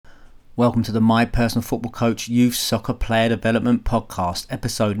Welcome to the My Personal Football Coach Youth Soccer Player Development Podcast,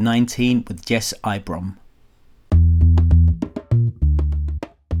 episode 19 with Jess Ibrom.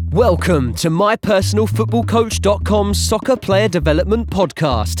 Welcome to MyPersonalFootballCoach.com's Soccer Player Development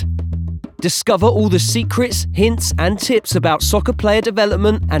Podcast. Discover all the secrets, hints and tips about soccer player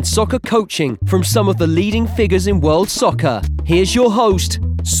development and soccer coaching from some of the leading figures in world soccer. Here's your host,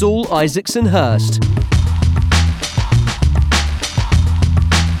 Saul Isaacson-Hurst.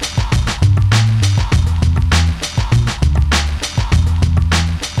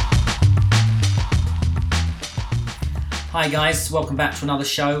 Hi guys, welcome back to another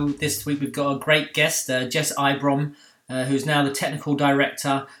show. This week we've got a great guest, Jess Ibrom, who's now the Technical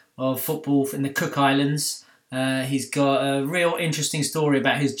Director of Football in the Cook Islands. He's got a real interesting story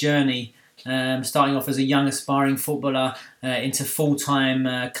about his journey, starting off as a young aspiring footballer into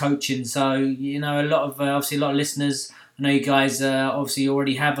full-time coaching. So, you know, a lot of listeners, I know you guys obviously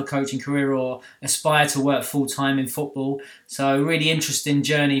already have a coaching career or aspire to work full-time in football. So really interesting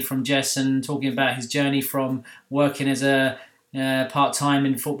journey from Jess, and talking about his journey from working as a part-time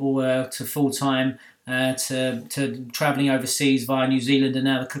in football to full-time to travelling overseas via New Zealand and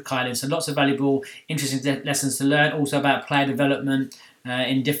now the Cook Islands. So lots of valuable, interesting lessons to learn. Also about player development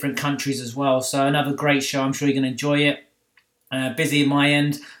in different countries as well. So another great show. I'm sure you're going to enjoy it. Busy at my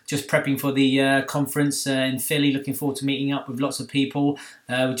end, just prepping for the conference in Philly. Looking forward to meeting up with lots of people.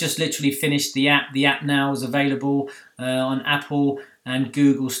 We just literally finished the app. The app now is available on Apple and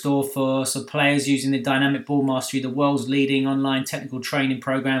Google Store for players using the Dynamic Ball Mastery, the world's leading online technical training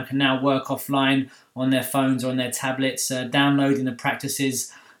program, can now work offline on their phones or on their tablets, downloading the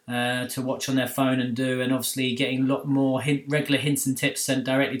practices to watch on their phone and do, and obviously getting a lot more regular hints and tips sent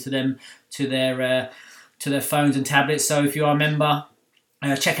directly to them to their phones and tablets. So if you are a member,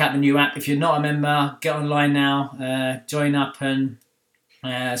 check out the new app. If you're not a member, get online now, join up and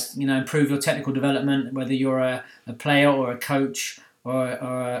improve your technical development, whether you're a player or a coach or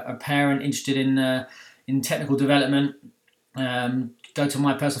a parent interested in technical development. Go to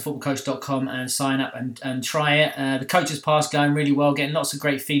mypersonalfootballcoach.com and sign up and try it. The Coaches Pass going really well, getting lots of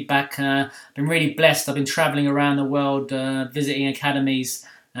great feedback. Been really blessed. I've been travelling around the world, visiting academies,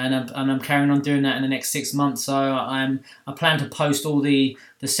 and I'm carrying on doing that in the next 6 months. So I plan to post all the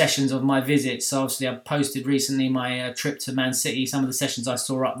sessions of my visits. So obviously I posted recently my trip to Man City, some of the sessions I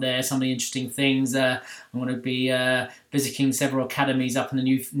saw up there, some of the interesting things. I'm going to be visiting several academies up in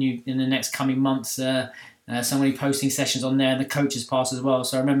the next coming months. Somebody posting sessions on there, and the Coaches Pass as well.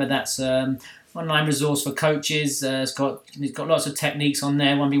 So remember, that's online resource for coaches. It's got lots of techniques on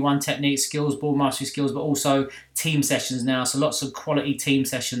there, 1v1 techniques, skills, ball mastery skills, but also team sessions now. So lots of quality team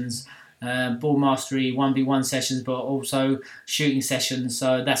sessions, ball mastery, 1v1 sessions, but also shooting sessions.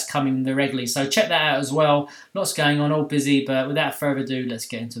 So that's coming regularly. So check that out as well. Lots going on, all busy, but without further ado, let's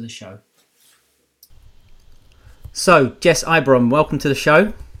get into the show. So, Jess Ibrom, welcome to the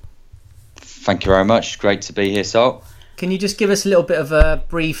show. Thank you very much. Great to be here, Saul. Can you just give us a little bit of a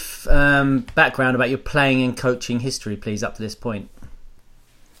brief background about your playing and coaching history, please, up to this point?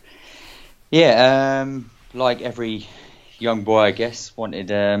 Yeah, like every young boy, I guess, wanted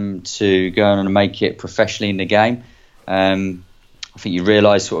to go on and make it professionally in the game. I think you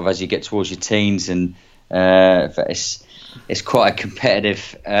realise sort of as you get towards your teens and that it's quite a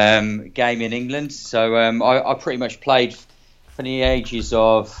competitive game in England. So I pretty much played from the ages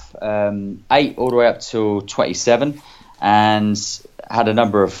of 8 all the way up till 27, and had a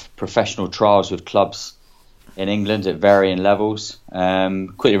number of professional trials with clubs in England at varying levels.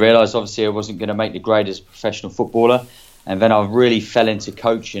 Quickly realised obviously I wasn't going to make the grade as a professional footballer, and then I really fell into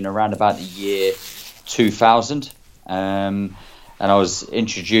coaching around about the year 2000, and I was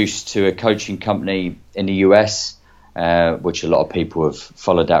introduced to a coaching company in the US, which a lot of people have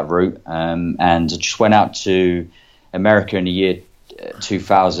followed that route, and I just went out to America in the year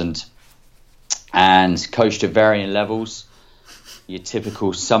 2000 and coached at varying levels. Your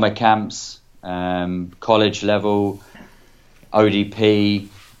typical summer camps, college level, ODP,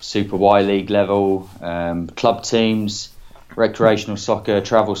 Super Y League level, club teams, recreational soccer,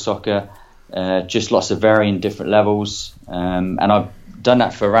 travel soccer, just lots of varying different levels. And I've done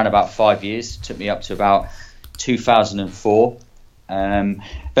that for around about 5 years. It took me up to about 2004. Then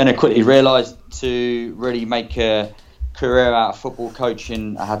I quickly realised to really make a career out of football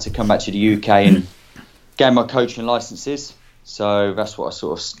coaching, I had to come back to the UK and gain my coaching licenses. So that's what I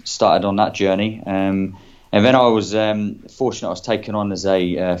sort of started on that journey. And then I was fortunate, I was taken on as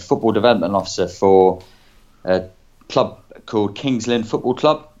a football development officer for a club called Kings Lynn Football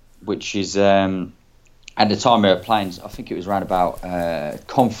Club, which is at the time we were playing, I think it was around about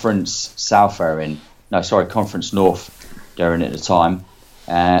Conference South area Conference North during at the time.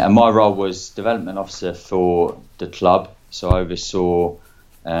 And my role was development officer for the club. So I oversaw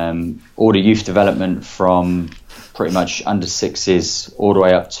all the youth development from pretty much under sixes all the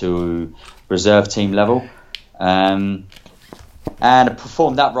way up to reserve team level. And I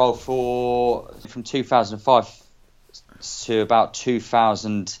performed that role from 2005 to about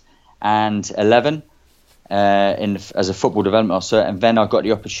 2011 as a football development officer. And then I got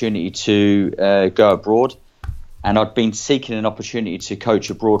the opportunity to go abroad. And I'd been seeking an opportunity to coach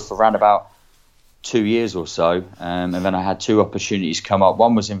abroad for around about 2 years or so. And then I had two opportunities come up.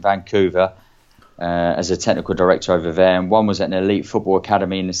 One was in Vancouver as a technical director over there. And one was at an elite football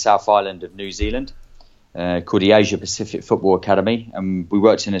academy in the South Island of New Zealand called the Asia Pacific Football Academy. And we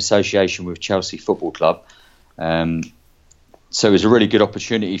worked in association with Chelsea Football Club. So it was a really good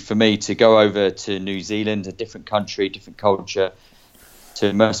opportunity for me to go over to New Zealand, a different country, different culture, to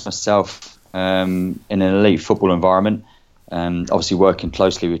immerse myself in an elite football environment. Obviously working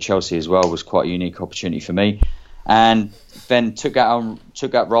closely with Chelsea as well was quite a unique opportunity for me, and then took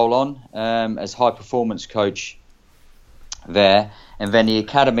that role on as high performance coach there. And then the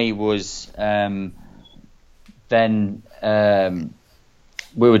academy was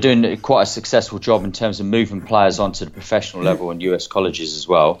we were doing quite a successful job in terms of moving players onto the professional level and US colleges as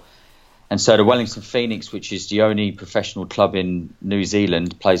well. And so the Wellington Phoenix, which is the only professional club in New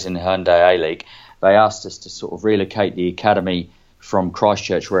Zealand, plays in the Hyundai A-League. They asked us to sort of relocate the academy from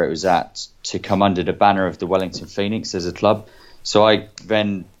Christchurch, where it was at, to come under the banner of the Wellington Phoenix as a club. So I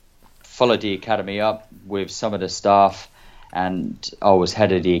then followed the academy up with some of the staff, and I was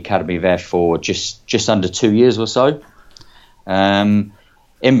head of the academy there for just under 2 years or so.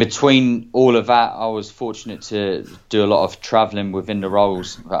 In between all of that, I was fortunate to do a lot of travelling within the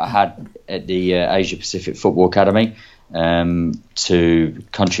roles that I had at the Asia Pacific Football Academy to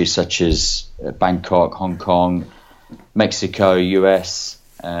countries such as Bangkok, Hong Kong, Mexico, US,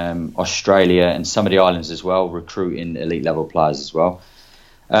 Australia, and some of the islands as well, recruiting elite level players as well.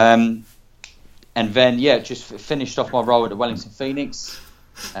 And then, just finished off my role at the Wellington Phoenix,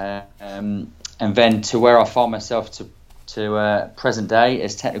 and then to where I found myself to present day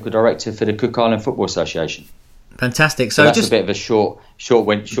as technical director for the Cook Island Football Association. Fantastic. So that's just a bit of a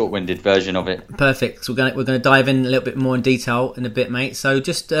short-winded version of it. Perfect. So we're going to dive in a little bit more in detail in a bit, mate. So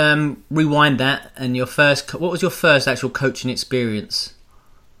just rewind that, and what was your first actual coaching experience?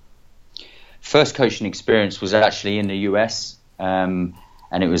 First coaching experience was actually in the US, and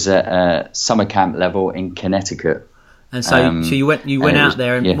it was at a summer camp level in Connecticut. And so, you went out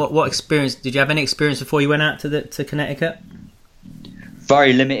there, and what experience did you have? Any experience before you went out to Connecticut?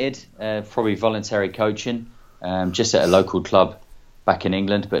 Very limited, probably voluntary coaching, just at a local club back in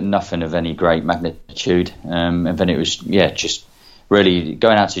England, but nothing of any great magnitude. And then it was just really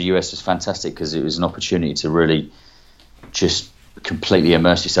going out to the US was fantastic because it was an opportunity to really just completely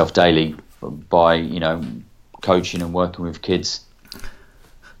immerse yourself daily by coaching and working with kids.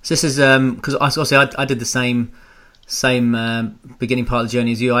 So this is because I did the same beginning part of the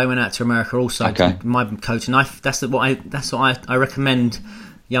journey as you. I went out to America also to my coach, and that's what I recommend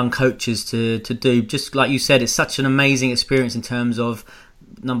young coaches to do. Just like you said, it's such an amazing experience in terms of,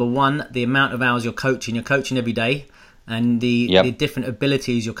 number one, the amount of hours you're coaching every day, and the different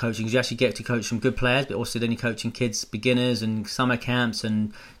abilities you're coaching, because you actually get to coach some good players, but also then you're coaching kids, beginners, and summer camps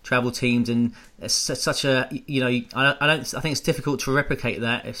and travel teams, and it's such a I think it's difficult to replicate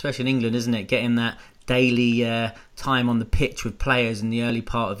that, especially in England, isn't it? Getting that daily time on the pitch with players in the early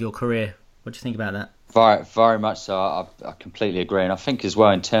part of your career. What do you think about that? Very, very much so. I completely agree, and I think as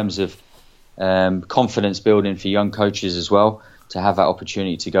well in terms of confidence building for young coaches as well, to have that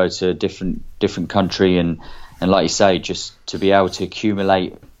opportunity to go to a different country and like you say, just to be able to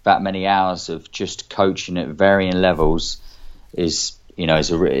accumulate that many hours of just coaching at varying levels is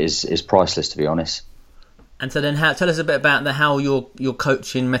priceless, to be honest. And so then, tell us a bit about how your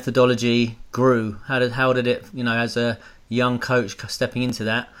coaching methodology grew. How did it, as a young coach stepping into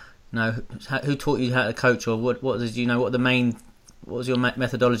that, who taught you how to coach, or what was your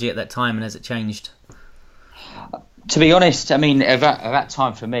methodology at that time, and has it changed? To be honest, I mean, at that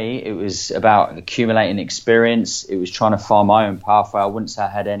time for me, it was about accumulating experience. It was trying to find my own pathway. I wouldn't say I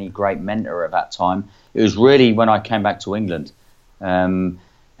had any great mentor at that time. It was really when I came back to England. And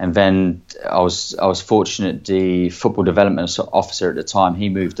then I was fortunate. The football development officer at the time, he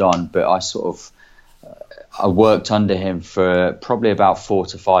moved on, but I worked under him for probably about 4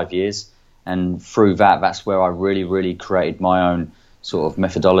 to 5 years, and through that's where I really, really created my own sort of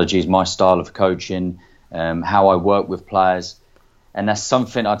methodologies, my style of coaching, how I work with players, and that's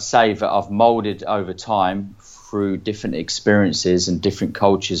something I'd say that I've moulded over time through different experiences and different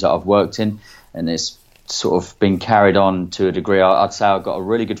cultures that I've worked in, and it's sort of been carried on to a degree. I'd say I've got a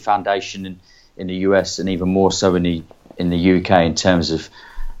really good foundation in the US, and even more so in the UK in terms of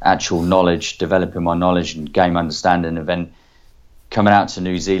actual knowledge, developing my knowledge and game understanding. And then coming out to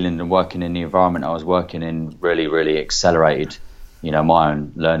New Zealand and working in the environment I was working in really accelerated, my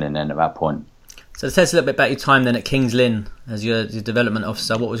own learning then at that point. So tell us a little bit about your time then at Kings Lynn as your development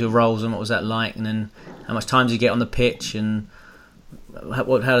officer. What was your roles and what was that like? And then how much time did you get on the pitch, and how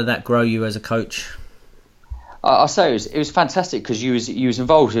did that grow you as a coach? I'll say it was fantastic because you was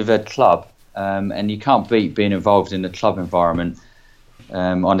involved with a club, and you can't beat being involved in the club environment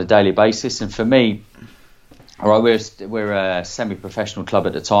on a daily basis. And for me, all right, we're a semi-professional club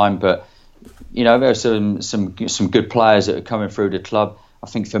at the time, but there were some good players that were coming through the club. I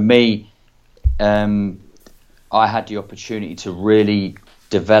think for me, I had the opportunity to really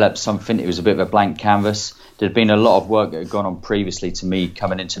develop something. It was a bit of a blank canvas. There'd been a lot of work that had gone on previously to me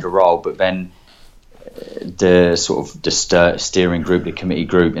coming into the role, but then the steering group, the committee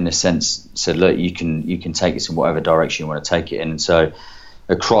group, in a sense, said, look, you can take this in whatever direction you want to take it in. And so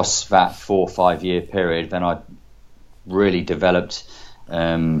across that 4 or 5 year period, then I really developed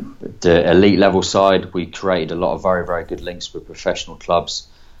the elite level side. We created a lot of very, very good links with professional clubs.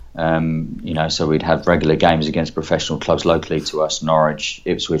 So we'd have regular games against professional clubs locally to us: Norwich,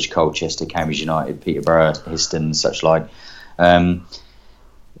 Ipswich, Colchester, Cambridge United, Peterborough, Histon, such like.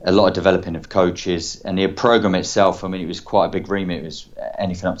 A lot of developing of coaches, and the programme itself, it was quite a big remit. It was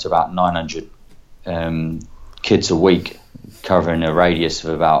anything up to about 900 kids a week, covering a radius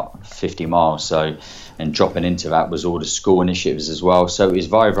of about 50 miles. So, and dropping into that was all the school initiatives as well. So it was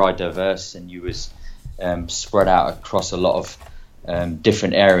very, very diverse, and you was spread out across a lot of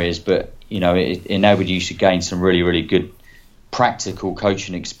different areas, but it enabled you to gain some really, really good practical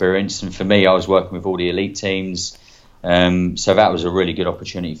coaching experience. And for me, I was working with all the elite teams, so that was a really good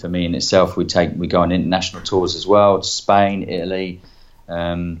opportunity for me in itself. We go on international tours as well, to Spain, Italy,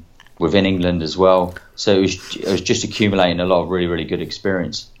 within England as well. So it was just accumulating a lot of really, really good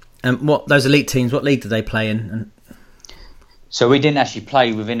experience. And what those elite teams, what league did they play in? So we didn't actually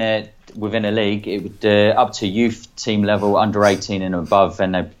play within a league. It would up to youth team level, under 18 and above,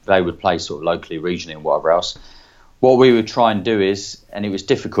 and they would play sort of locally, regionally, and whatever else. What we would try and do is, and it was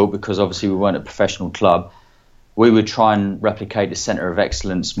difficult because obviously we weren't a professional club, we would try and replicate the centre of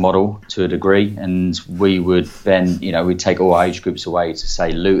excellence model to a degree, and we would then, we'd take all age groups away to,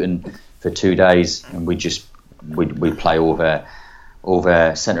 say, Luton for 2 days, and we'd play all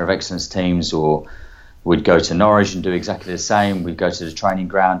their centre of excellence teams, or we'd go to Norwich and do exactly the same. We'd go to the training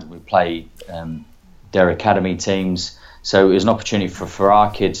ground and we'd play their academy teams. So it was an opportunity for our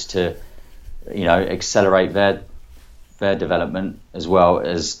kids to, accelerate their development, as well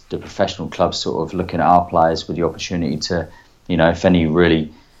as the professional clubs sort of looking at our players with the opportunity to, if any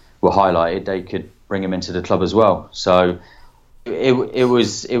really were highlighted, they could bring them into the club as well. So it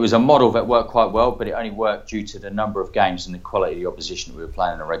was a model that worked quite well, but it only worked due to the number of games and the quality of the opposition we were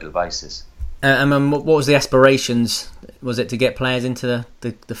playing on a regular basis. What was the aspirations? Was it to get players into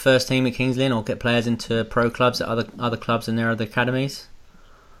the first team at Kings Lynn, or get players into pro clubs at other clubs and their other academies?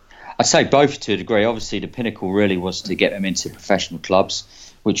 I'd say both to a degree. Obviously, the pinnacle really was to get them into professional clubs,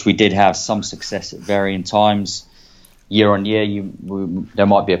 which we did have some success at varying times. Year on year, there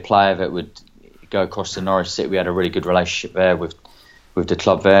might be a player that would go across to Norwich City. We had a really good relationship there with the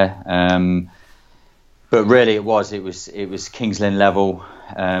club there. But really, it was Kings Lynn level,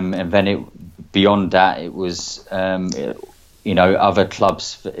 and then beyond that, it was other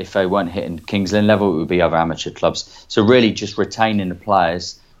clubs. If they weren't hitting Kings Lynn level, it would be other amateur clubs. So really, just retaining the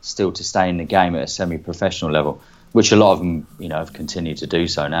players still to stay in the game at a semi-professional level, which a lot of them, have continued to do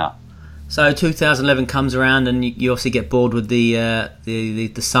so now. So 2011 comes around, and you obviously get bored with the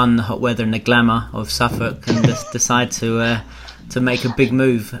sun, the hot weather, and the glamour of Suffolk, and decide to make a big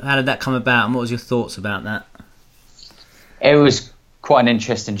move. How did that come about, and what was your thoughts about that? It was quite an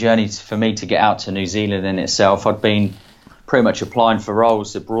interesting journey for me to get out to New Zealand in itself. I'd been pretty much applying for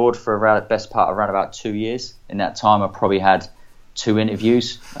roles abroad for around about 2 years. In that time, I probably had 2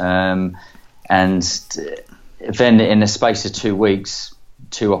 interviews, and then in the space of 2 weeks,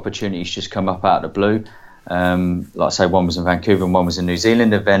 2 opportunities just come up out of the blue. Like I say, one was in Vancouver and one was in New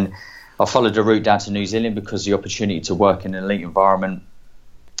Zealand. And then I followed the route down to New Zealand because the opportunity to work in an elite environment,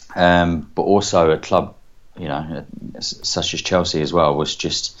 but also a club, such as Chelsea as well, it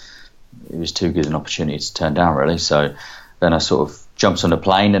was too good an opportunity to turn down, really. So then I sort of jumped on a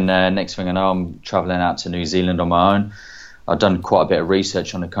plane, and next thing I know, I'm travelling out to New Zealand on my own. I'd done quite a bit of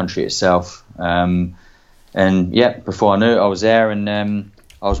research on the country itself, and before I knew it, I was there, and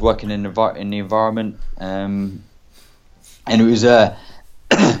I was working in the environment, and it was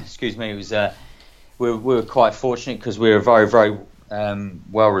excuse me, it we were quite fortunate because we were very, very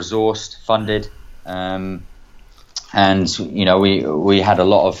well resourced, funded, and we had a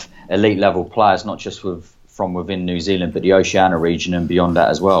lot of elite level players, not just from within New Zealand, but the Oceania region and beyond that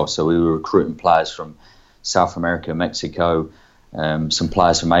as well. So we were recruiting players from South America, Mexico, some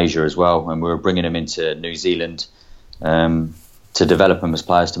players from Asia as well, and we were bringing them into New Zealand to develop them as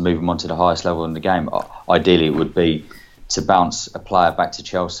players, to move them onto the highest level in the game. Ideally, it would be to bounce a player back to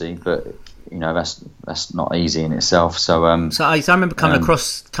Chelsea, but that's not easy in itself. So I remember coming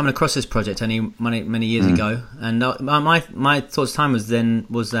across this project many years ago, and my thoughts at the time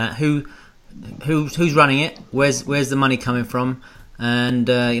was that who's running it, where's the money coming from, and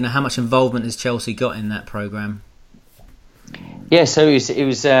how much involvement has Chelsea got in that program? Yeah, so it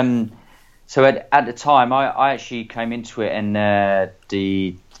was. So at the time, I actually came into it, and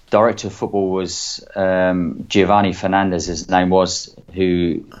the director of football was Giovanni Fernandez, his name was,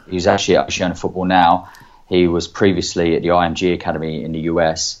 who's actually at Oceania Football now. He was previously at the IMG Academy in the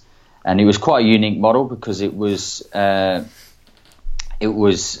US, and it was quite a unique model because it was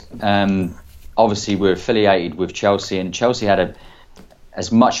obviously we're affiliated with Chelsea, and Chelsea had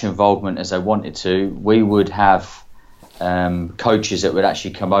as much involvement as they wanted to. We would have coaches that would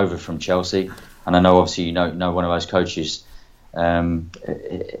actually come over from Chelsea, and I know obviously you know one of those coaches, and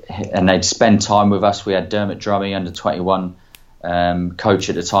they'd spend time with us. We had Dermot Drummy, under 21 coach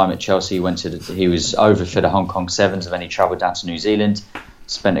at the time at Chelsea. He was over for the Hong Kong Sevens, and then he travelled down to New Zealand,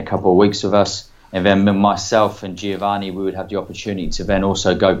 spent a couple of weeks with us, and then myself and Giovanni, we would have the opportunity to then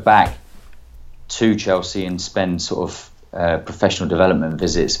also go back to Chelsea and spend sort of professional development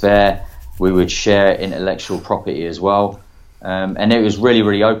visits there. We would share intellectual property as well, and it was really,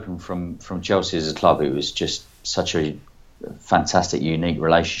 really open from Chelsea as a club. It was just such a fantastic, unique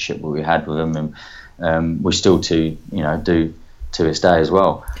relationship that we had with them, and we still do to this day as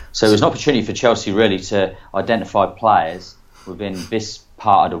well. So it was an opportunity for Chelsea really to identify players within this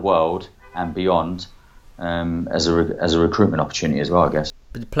part of the world and beyond, as a recruitment opportunity as well, I guess.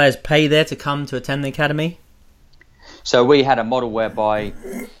 Did the players pay there to come to attend the academy? So we had a model whereby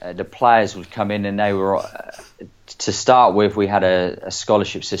the players would come in, and they were, to start with, we had a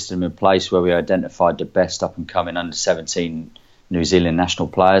scholarship system in place where we identified the best up-and-coming under-17 New Zealand national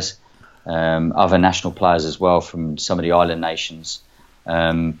players, other national players as well from some of the island nations.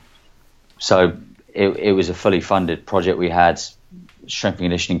 So it was a fully funded project. We had strength and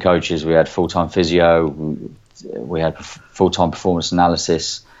conditioning coaches, we had full-time physio, we had full-time performance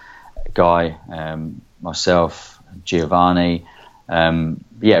analysis guy, myself, Giovanni.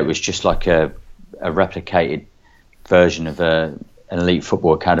 It was just like a replicated version of an elite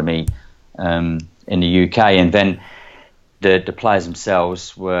football academy in the UK. And then the players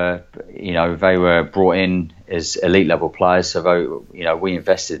themselves were, they were brought in as elite level players. So, we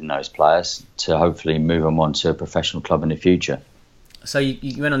invested in those players to hopefully move them on to a professional club in the future. So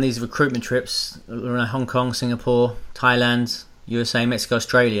you went on these recruitment trips around Hong Kong, Singapore, Thailand, USA, Mexico,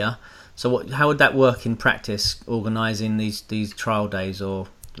 Australia. So how would that work in practice, organising these trial days or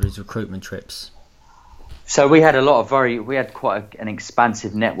these recruitment trips? So we had quite an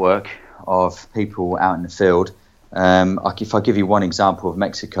expansive network of people out in the field. If I give you one example of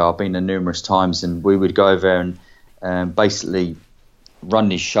Mexico, I've been there numerous times, and we would go over there and basically run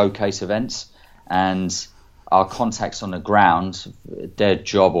these showcase events, and our contacts on the ground, their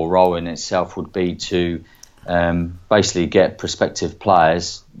job or role in itself would be to basically get prospective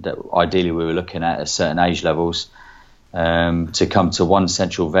players that ideally we were looking at certain age levels to come to one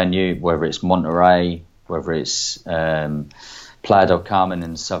central venue, whether it's Monterrey, whether it's Playa del Carmen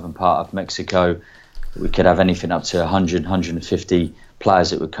in the southern part of Mexico. We could have anything up to 100, 150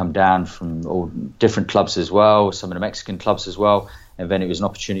 players that would come down from all different clubs as well, some of the Mexican clubs as well. And then it was an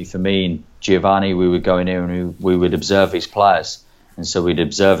opportunity for me and Giovanni. We would go in here and we would observe these players. And so we'd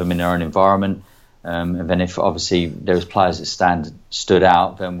observe them in their own environment. And then if obviously there was players that stood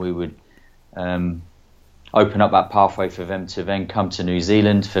out, then we would open up that pathway for them to then come to New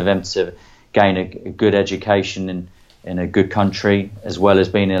Zealand, for them to gain a good education in a good country, as well as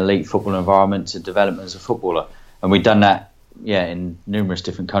being in an elite football environment to develop as a footballer. And we've done that, in numerous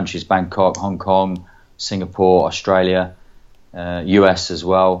different countries: Bangkok, Hong Kong, Singapore, Australia, US as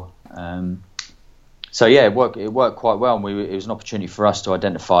well. It worked quite well, and it was an opportunity for us to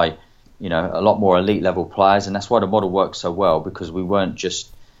identify, a lot more elite level players, and that's why the model worked so well, because we weren't just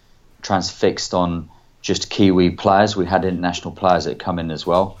transfixed on just Kiwi players. We had international players that come in as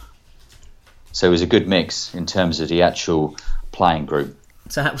well. So it was a good mix in terms of the actual playing group.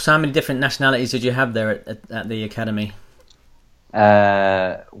 So how many different nationalities did you have there at the academy?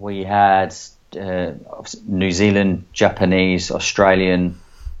 We had New Zealand, Japanese, Australian,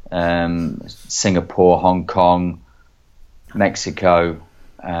 Singapore, Hong Kong, Mexico,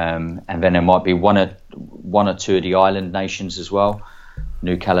 and then there might be one or two of the island nations as well,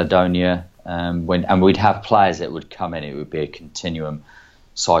 New Caledonia. And we'd have players that would come in. It would be a continuum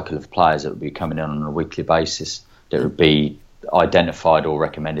cycle of players that would be coming in on a weekly basis that would be identified or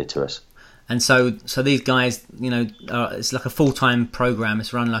recommended to us. And so these guys, it's like a full-time program.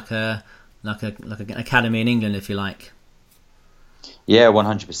 It's run like an academy in England, if you like. Yeah,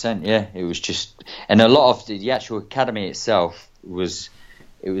 100%. Yeah, it was just, and a lot of the actual academy itself was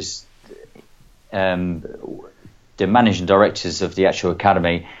the managing directors of the actual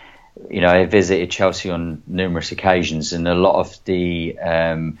academy. I visited Chelsea on numerous occasions, and a lot of the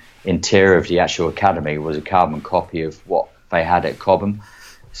interior of the actual academy was a carbon copy of what they had at Cobham.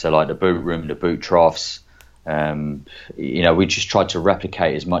 So like the boot room, the boot troughs, we just tried to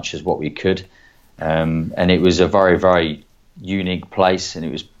replicate as much as what we could. And it was a very, very unique place, and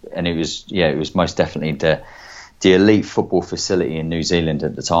it was most definitely the elite football facility in New Zealand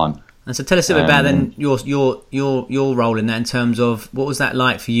at the time. And so tell us a bit about then your role in that, in terms of what was that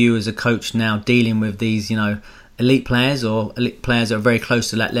like for you as a coach now, dealing with these elite players or elite players that are very close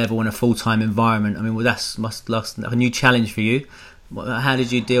to that level in a full-time environment. I mean, well, that's a new challenge for you. How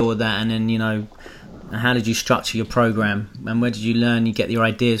did you deal with that, and then how did you structure your program, and where did you learn, you get your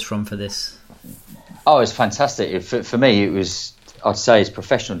ideas from for this? Oh, it's fantastic. For me, it was, I'd say, it's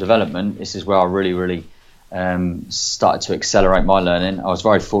professional development. This is where I really, really started to accelerate my learning. I was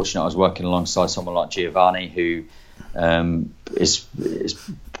very fortunate. I was working alongside someone like Giovanni, who is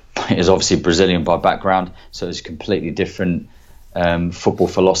obviously Brazilian by background, so it's a completely different football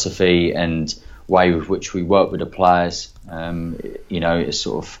philosophy and way with which we work with the players. It's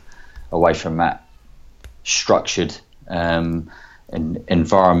sort of away from that structured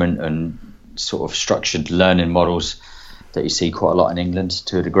environment and sort of structured learning models that you see quite a lot in England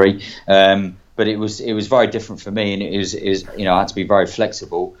to a degree. But it was very different for me, and it was I had to be very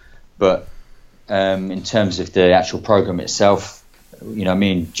flexible. But in terms of the actual program itself,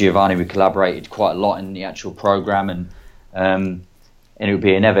 me and Giovanni, we collaborated quite a lot in the actual program, and it would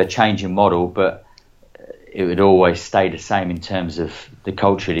be an ever-changing model, but it would always stay the same in terms of the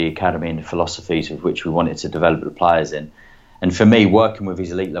culture of the academy and the philosophies with which we wanted to develop the players in. And for me, working with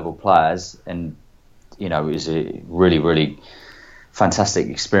these elite level players, and it was a really, really fantastic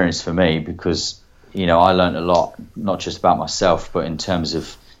experience for me, because I learned a lot, not just about myself, but in terms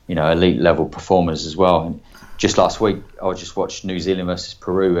of elite level performers as well. And just last week, I just watched New Zealand versus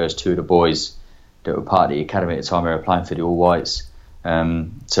Peru. There was two of the boys that were part of the academy at the time. They were playing for the All Whites.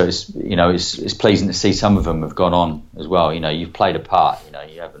 So it's pleasing to see some of them have gone on as well. You've played a part.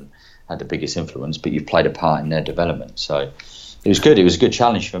 You haven't had the biggest influence, but you've played a part in their development. So it was good. It was a good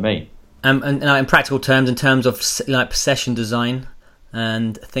challenge for me. And in practical terms, in terms of like possession design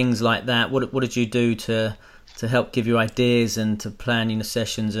and things like that, what did you do to help give you ideas and to plan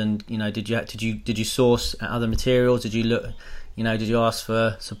sessions? And did you source other materials? Did you look? Did you ask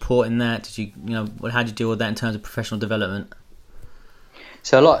for support in that? Did you how did you deal with that in terms of professional development?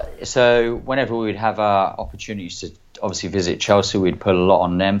 So whenever we would have our opportunities to obviously visit Chelsea, we'd put a lot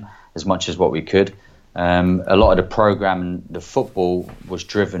on them as much as what we could. A lot of the program and the football was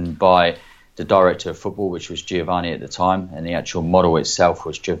driven by the director of football, which was Giovanni at the time, and the actual model itself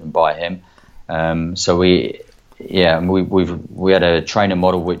was driven by him. So we had a training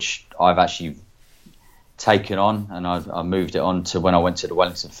model which I've actually taken on, and I've moved it on to when I went to the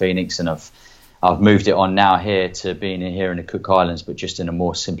Wellington Phoenix, and I've moved it on now here to being here in the Cook Islands, but just in a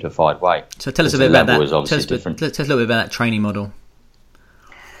more simplified way. So tell us a bit about that. Tell us a little bit about that training model.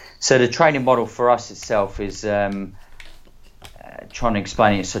 So the training model for us itself is trying to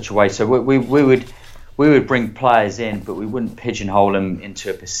explain it in such a way. So we would bring players in, but we wouldn't pigeonhole them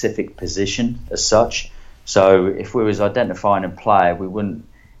into a specific position as such. So if we was identifying a player, we wouldn't.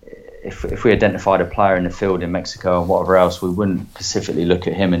 If we identified a player in the field in Mexico and whatever else, we wouldn't specifically look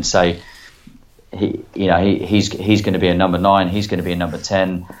at him and say, he's going to be a number 9, he's going to be a number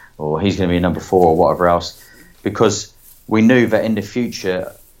 10, or he's going to be a number 4 or whatever else, because we knew that in the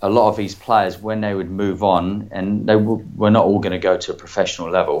future a lot of these players, when they would move on, and they were not all going to go to a professional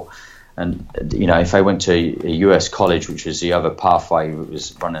level, and if they went to a US college, which was the other pathway that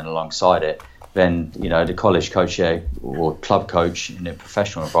was running alongside it, then the college coach or club coach in a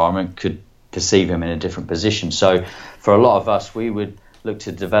professional environment could perceive him in a different position. So for a lot of us, we would look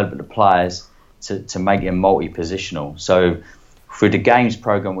to develop the players to make him multi-positional. So for the games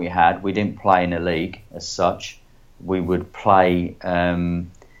program we had, we didn't play in a league as such. We would play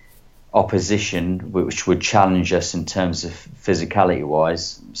opposition which would challenge us in terms of physicality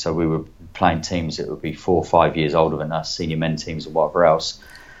wise. So we were playing teams that would be 4 or 5 years older than us, senior men teams or whatever else.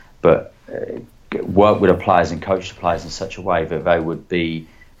 but work with the players and coach the players in such a way that they would be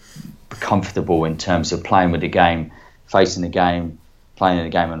comfortable in terms of playing with the game, facing the game, playing the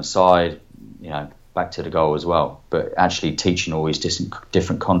game on the side, back to the goal as well, but actually teaching all these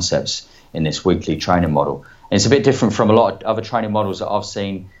different concepts in this weekly training model. And it's a bit different from a lot of other training models that I've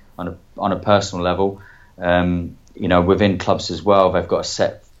seen on a personal level. Within clubs as well, they've got a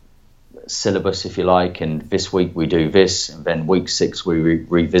set syllabus, if you like, and this week we do this, and then week 6 we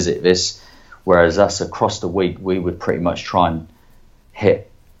revisit this. Whereas us, across the week, we would pretty much try and hit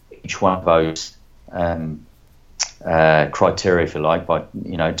each one of those criteria, if you like, by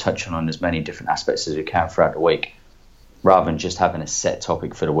touching on as many different aspects as we can throughout the week, rather than just having a set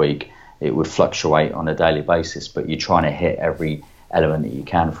topic for the week. It would fluctuate on a daily basis, but you're trying to hit every element that you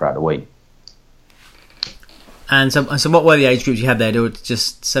can throughout the week. And so what were the age groups you had there? They were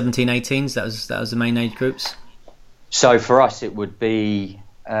just 17, 18s? That was the main age groups? So for us, it would be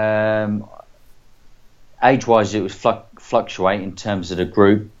age-wise, it would fluctuate in terms of the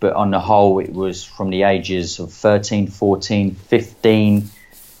group, but on the whole, it was from the ages of 13, 14,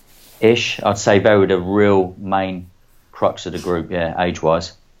 15-ish. I'd say they were the real main crux of the group,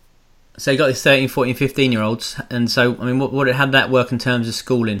 age-wise. So you got these 13, 14, 15-year-olds, and so, what how did that work in terms of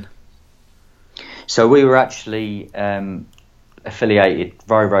schooling? So we were actually affiliated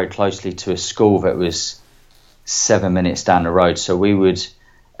very, very closely to a school that was 7 minutes down the road. So we would...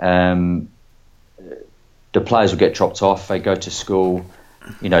 the players would get dropped off, they go to school,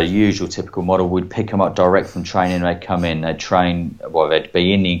 the usual typical model. We'd pick them up direct from training, they'd come in, they'd train, they'd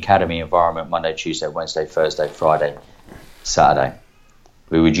be in the academy environment Monday, Tuesday, Wednesday, Thursday, Friday, Saturday.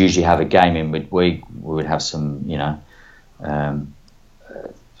 We would usually have a game in midweek, we would have some,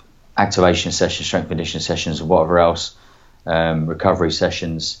 activation sessions, strength conditioning sessions and whatever else, recovery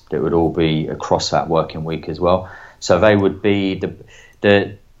sessions that would all be across that working week as well. So they would be,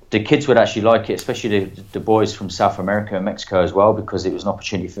 the kids would actually like it, especially the boys from South America and Mexico as well, because it was an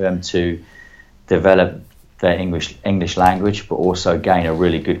opportunity for them to develop their English language, but also gain a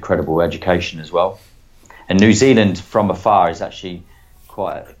really good, credible education as well. And New Zealand from afar is actually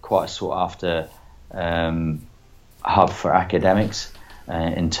quite a sought after hub for academics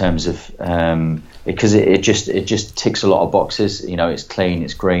in terms of because it just ticks a lot of boxes. It's clean,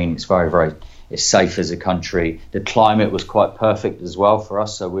 it's green, it's very, very. It's safe as a country. The climate was quite perfect as well for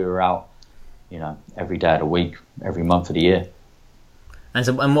us, so we were out, every day of the week, every month of the year. And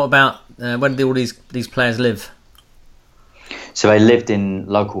what about where did all these players live? So they lived in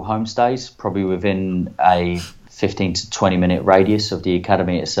local homestays, probably within a 15 to 20 minute radius of the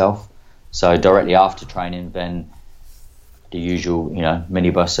academy itself. So directly after training, then the usual,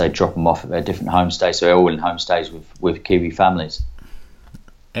 minibus, they'd drop them off at their different homestays. So they're all in homestays with Kiwi families.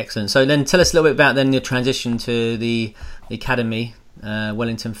 Excellent. So then tell us a little bit about then your transition to the academy,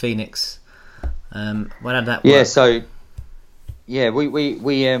 Wellington Phoenix. When did that work?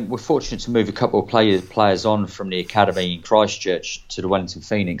 We were fortunate to move a couple of players on from the academy in Christchurch to the Wellington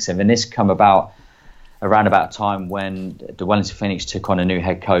Phoenix, and then this come about around about time when the Wellington Phoenix took on a new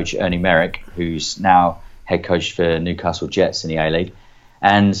head coach, Ernie Merrick, who's now head coach for Newcastle Jets in the A-League.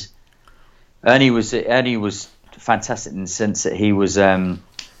 And Ernie was fantastic in the sense that he was a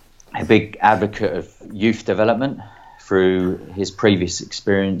big advocate of youth development through his previous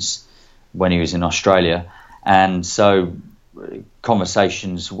experience when he was in Australia. And so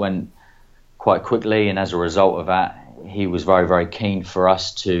conversations went quite quickly, and as a result of that, he was very, very keen for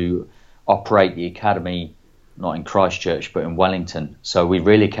us to operate the academy not in Christchurch but in Wellington. So we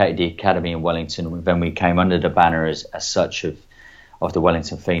relocated the academy in Wellington, then we came under the banner as such of the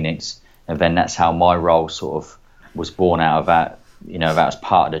Wellington Phoenix, and then that's how my role sort of was born out of that. That was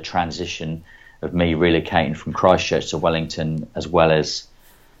part of the transition of me relocating from Christchurch to Wellington, as well as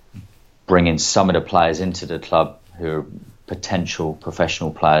bringing some of the players into the club who are potential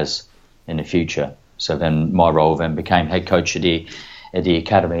professional players in the future. So then my role then became head coach at the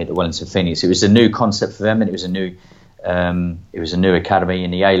academy at the Wellington Phoenix. It was a new concept for them, and it was a new academy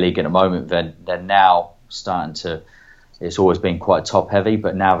in the A-League at the moment. They're now starting to. It's always been quite top heavy,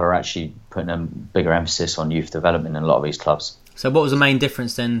 but now they're actually putting a bigger emphasis on youth development in a lot of these clubs. So what was the main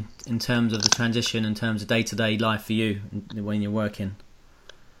difference then in terms of the transition, in terms of day-to-day life for you when you're working?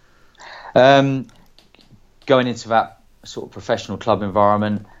 Going into that sort of professional club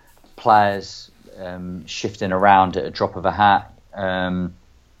environment, players shifting around at a drop of a hat.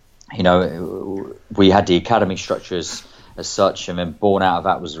 We had the academy structure as such, and then born out of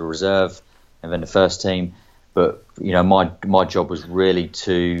that was the reserve and then the first team. But my job was really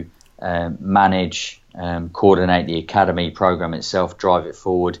to manage, coordinate the academy program itself, drive it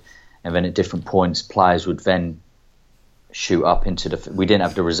forward, and then at different points, players would then shoot up into we didn't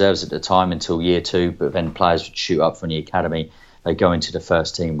have the reserves at the time until year 2, but then players would shoot up from the academy. They go into the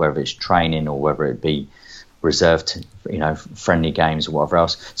first team, whether it's training or whether it be reserved, friendly games or whatever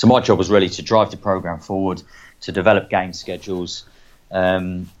else. So my job was really to drive the program forward, to develop game schedules,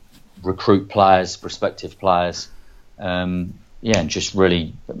 recruit players, prospective players, and just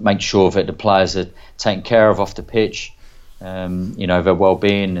really make sure that the players are taken care of off the pitch. Their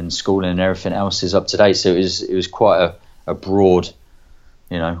well-being and schooling and everything else is up to date. So it was quite a broad,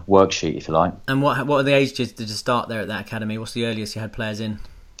 worksheet, if you like. And what are the ages did you start there at that academy? What's the earliest you had players in?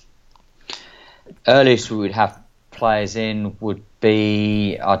 Earliest we would have players in would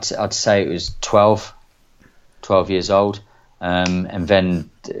be, I'd say it was 12 years old. And then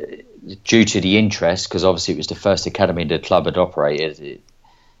due to the interest, because obviously it was the first academy the club had operated, it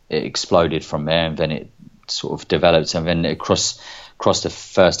exploded from there, and then it sort of developed, and then across the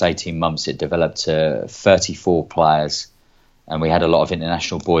first 18 months it developed to 34 players, and we had a lot of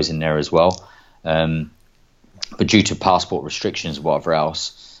international boys in there as well. But due to passport restrictions and whatever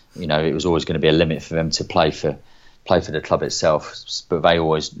else, it was always going to be a limit for them to play for the club itself. But they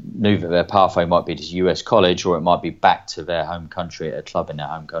always knew that their pathway might be to US college, or it might be back to their home country at a club in their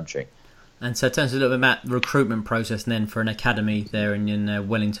home country. And so tell us a little bit about the recruitment process then for an academy there in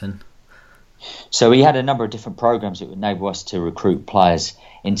Wellington. So we had a number of different programs that would enable us to recruit players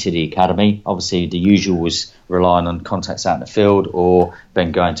into the academy. Obviously, the usual was relying on contacts out in the field, or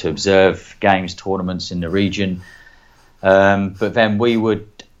then going to observe games, tournaments in the region. But then we would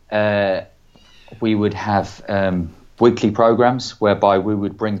have weekly programs whereby we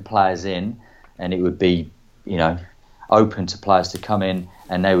would bring players in, and it would be, open to players to come in,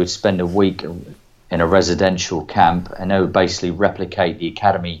 and they would spend a week in a residential camp, and they would basically replicate the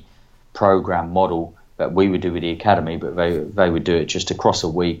academy program model that we would do with the academy, but they would do it just across a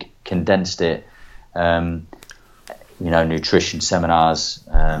week, condensed it, nutrition seminars,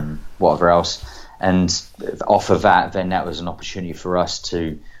 whatever else, and off of that, then that was an opportunity for us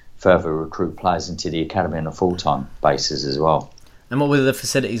to further recruit players into the academy on a full-time basis as well. And what were the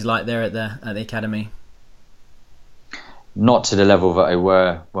facilities like there at the academy? Not to the level that they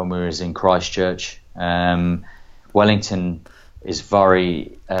were when we was in Christchurch. Wellington is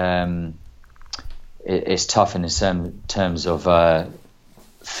very it's tough in terms of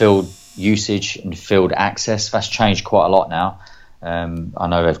field usage and field access. That's changed quite a lot now. I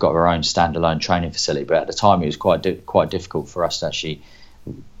know they've got their own standalone training facility, but at the time it was quite difficult for us to actually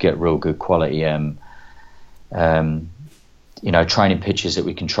get real good quality training pitches that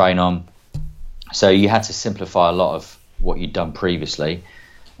we can train on. So you had to simplify a lot of what you'd done previously,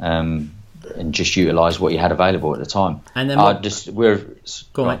 and just utilise what you had available at the time. And then I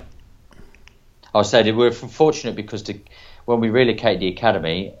was saying we're fortunate because when we relocated the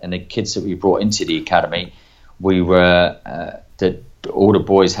academy and the kids that we brought into the academy, we were that all the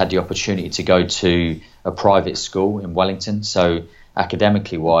boys had the opportunity to go to a private school in Wellington. So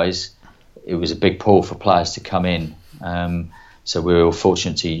academically wise, it was a big pull for players to come in. So we were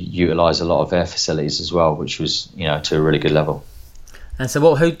fortunate to utilise a lot of their facilities as well, which was to a really good level. And so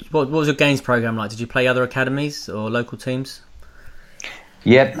what was your games program like? Did you play other academies or local teams?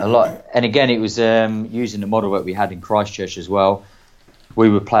 Yep, a lot. And again, it was using the model that we had in Christchurch as well. We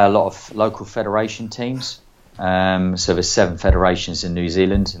would play a lot of local federation teams. So there's 7 federations in New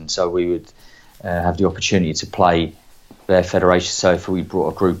Zealand, and so we would have the opportunity to play their federation. So if we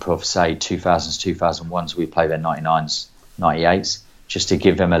brought a group of, say, 2000s, 2001s, we'd play their 99s, 98s, just to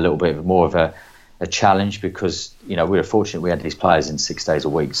give them a little bit more of a challenge, because we were fortunate we had these players in 6 days a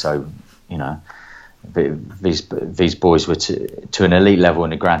week. So these boys were to an elite level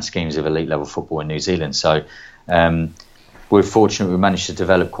in the grand schemes of elite level football in New Zealand. So we're fortunate we managed to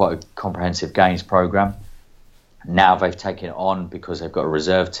develop quite a comprehensive games program. Now they've taken it on because they've got a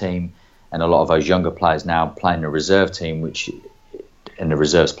reserve team, and a lot of those younger players now playing the reserve team, and the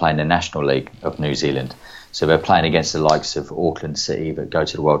reserves playing the National League of New Zealand. So they're playing against the likes of Auckland City that go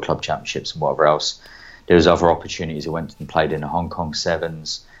to the World Club Championships and whatever else. There was other opportunities that went and played in the Hong Kong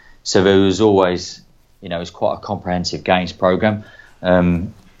Sevens. So there was always, it's quite a comprehensive games program.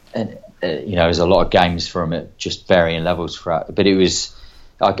 And there's a lot of games from it, just varying levels throughout. But it was,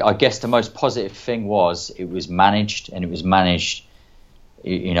 I guess the most positive thing was it was managed, and it was managed,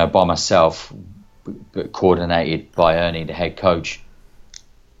 by myself, but coordinated by Ernie, the head coach.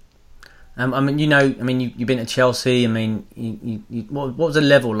 You've been to Chelsea. What was the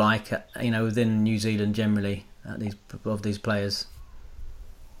level like, within New Zealand generally of these players?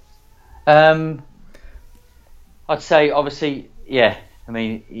 I'd say, obviously, yeah.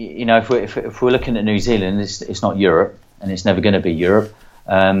 If we're looking at New Zealand, it's not Europe, and it's never going to be Europe.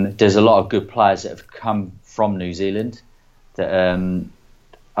 There's a lot of good players that have come from New Zealand, that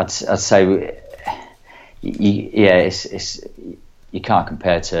I'd say, it's you can't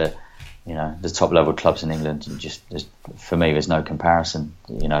compare to, the top level clubs in England. For me, there's no comparison.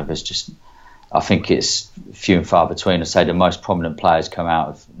 I think it's few and far between. I say the most prominent players come out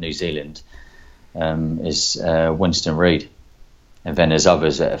of New Zealand is Winston Reid, and then there's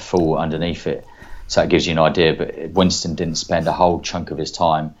others that fall underneath it. So that gives you an idea. But Winston didn't spend a whole chunk of his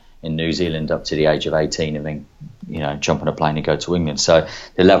time in New Zealand up to the age of 18, and then jump on a plane and go to England. So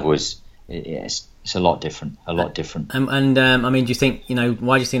the level is it's a lot different. And I mean, do you think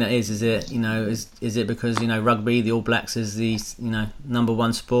why do you think that is? Is it is it because rugby, the All Blacks, is the number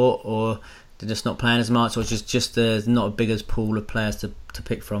one sport, or they're just not playing as much, or just there's not a bigger pool of players to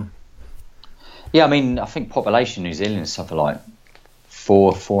pick from? Yeah, I mean, I think population in New Zealand is something like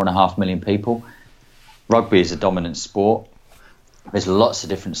 4.5 million people. Rugby is a dominant sport. There's lots of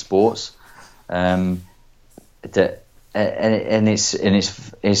different sports, and it's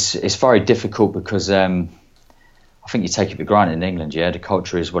very difficult because I think you take it for granted in England. Yeah, the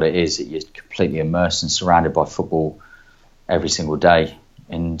culture is what it is. That you're completely immersed and surrounded by football every single day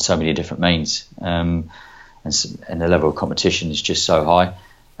in so many different means, and the level of competition is just so high,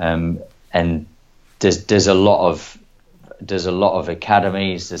 and there's a lot of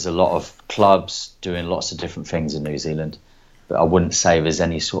academies, there's a lot of clubs doing lots of different things in New Zealand, but I wouldn't say there's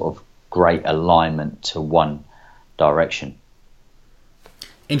any sort of great alignment to one direction.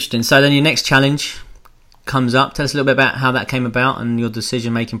 Interesting. So then your next challenge comes up. Tell us a little bit about how that came about and your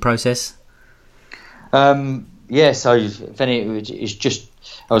decision making process. So then it's just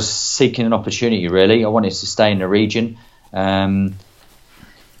I was seeking an opportunity. Really, I wanted to stay in the region, and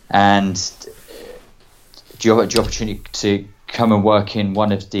the opportunity to come and work in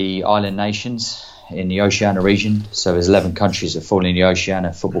one of the island nations in the Oceania region. So there's 11 countries that fall in the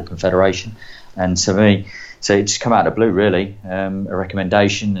Oceania Football Confederation, and to me, so it just come out of the blue, really, a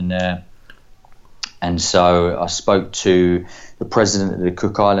recommendation, and so I spoke to the president of the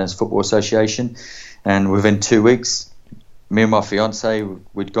Cook Islands Football Association, and within 2 weeks, me and my fiance,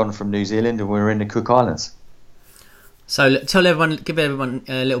 we'd gone from New Zealand and we were in the Cook Islands. So give everyone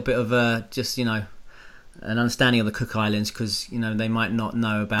a little bit of an understanding of the Cook Islands, because they might not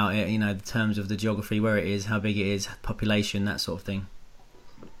know about it, in terms of the geography, where it is, how big it is, population, that sort of thing.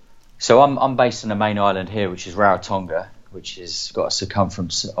 So I'm based on the main island here, which is Rarotonga, which has got a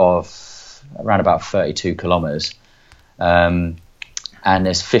circumference of around about 32 kilometres, and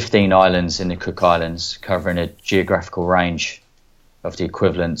there's 15 islands in the Cook Islands, covering a geographical range of the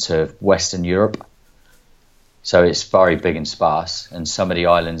equivalent of Western Europe. So it's very big and sparse, and some of the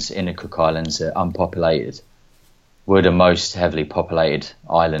islands in the Cook Islands are unpopulated. We're the most heavily populated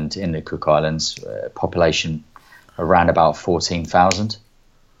island in the Cook Islands, population around about 14,000.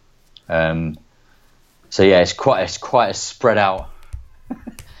 So yeah, it's quite a spread out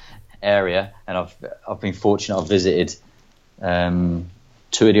area, and I've been fortunate. I've visited 2 of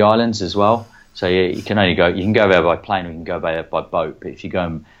the islands as well. So yeah, you can go there by plane, or you can go there by boat. But if you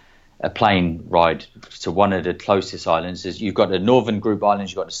go a plane ride to one of the closest islands, you've got the northern group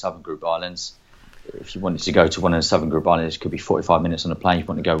islands, you've got the southern group islands. If you wanted to go to one of the southern group islands, it could be 45 minutes on a plane. If you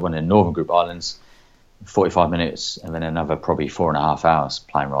want to go to one of the northern group islands, 45 minutes, and then another probably 4.5 hours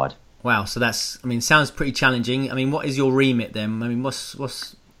plane ride. Wow, so sounds pretty challenging. I mean, what is your remit then? I mean,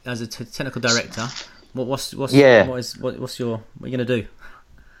 what's as a technical director, what are you going to do?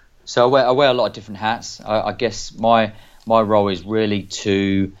 So I wear a lot of different hats. I guess my role is really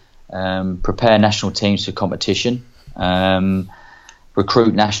to prepare national teams for competition,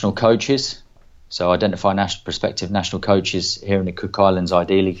 recruit national coaches, so identify prospective national coaches here in the Cook Islands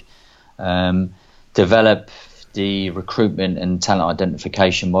ideally, develop the recruitment and talent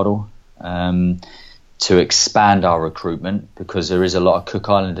identification model to expand our recruitment, because there is a lot of Cook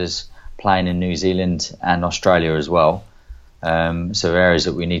Islanders playing in New Zealand and Australia as well. So areas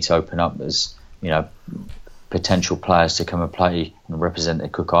that we need to open up as potential players to come and play and represent the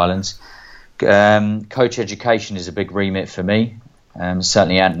Cook Islands. Coach education is a big remit for me,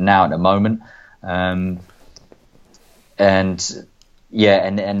 certainly now at the moment. And I'd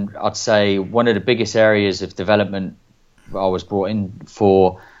say one of the biggest areas of development I was brought in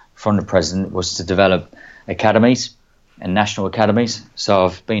from the president was to develop academies and national academies. So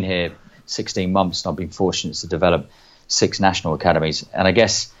I've been here 16 months and I've been fortunate to develop 6 national academies. And I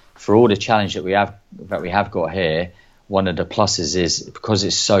guess for all the challenge that we have got here, one of the pluses is because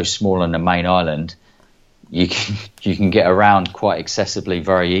it's so small on the main island, you can get around quite accessibly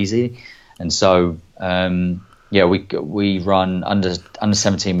very easy. And so we run under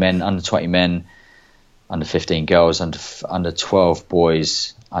 17 men, under 20 men, under 15 girls, under 12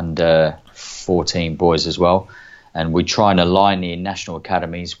 boys, under 14 boys as well. and we try and align the national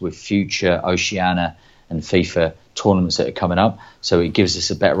academies with future Oceania and FIFA tournaments that are coming up. So it gives us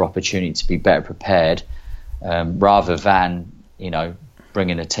a better opportunity to be better prepared, rather than,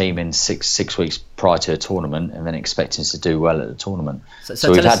 bringing a team in six weeks prior to a tournament and then expecting us to do well at the tournament.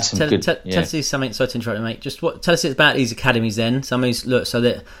 So we've had some good... Tell us something, sorry to interrupt you, mate. Tell us about these academies then.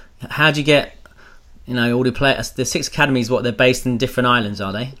 How do you get, all the players? The 6 academies, they're based in different islands,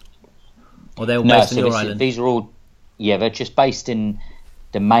 are they? Or they're all based on your island? These are all, they're just based in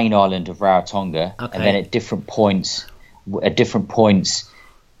the main island of Rarotonga, okay. And then at different points,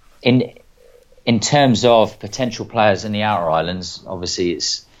 in terms of potential players in the outer islands, obviously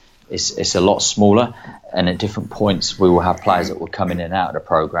it's a lot smaller, and at different points we will have players that will come in and out of the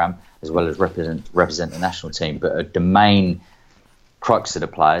programme as well as represent the national team. But the main crux of the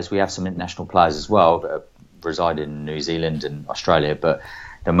players, we have some international players as well that reside in New Zealand and Australia, but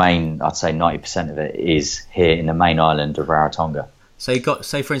the main, I'd say 90% of it is here in the main island of Rarotonga. So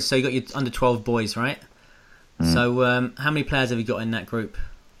for instance, you got your under 12 boys, right? Mm. So how many players have you got in that group?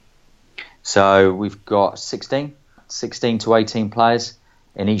 So we've got 16 to 18 players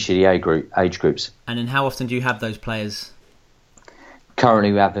in each of the age groups. And then how often do you have those players?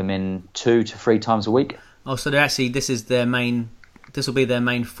 Currently we have them in 2 to 3 times a week. Oh, so this will be their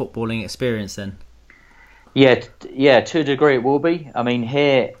main footballing experience then? Yeah, to a degree it will be. I mean,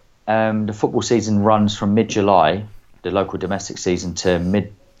 here the football season runs from mid-July, the local domestic season, to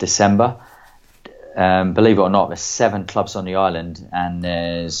mid-December. Believe it or not, there's 7 clubs on the island and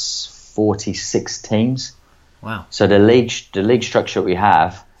there's 46 teams. Wow. So the league structure we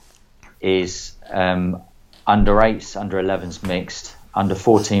have is under 8s, under 11s mixed, under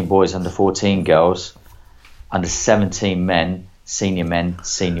 14 boys, under 14 girls, under 17 men, senior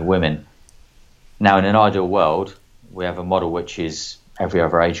women. Now, in an ideal world, we have a model which is every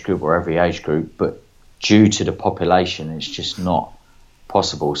other age group or every age group, but due to the population, it's just not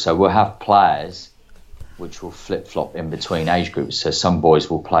possible. So we'll have players which will flip-flop in between age groups. So some boys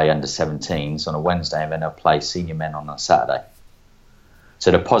will play under 17s on a Wednesday and then they'll play senior men on a Saturday. So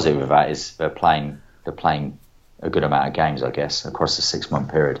the positive of that is they're playing a good amount of games, I guess, across the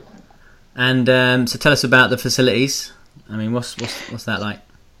 6-month period. And so tell us about the facilities. I mean, what's that like?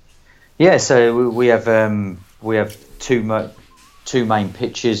 Yeah, so we have 2 main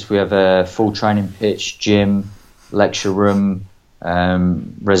pitches. We have a full training pitch, gym, lecture room,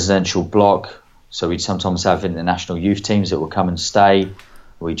 residential block. So we sometimes have international youth teams that will come and stay.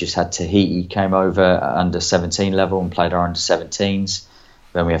 We just had Tahiti came over at under 17 level and played our under 17s.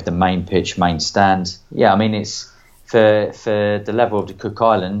 Then we have the main pitch, main stand. Yeah, I mean, it's for the level of the Cook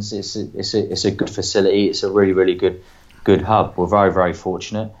Islands, it's a good facility. It's a really, really good hub. We're very, very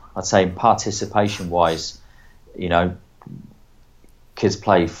fortunate. I'd say participation wise, kids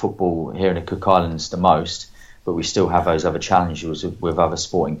play football here in the Cook Islands the most, but we still have those other challenges with other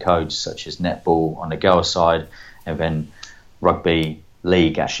sporting codes such as netball on the girls' side and then rugby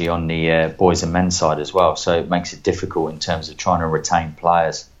league actually on the boys and men's side as well. So it makes it difficult in terms of trying to retain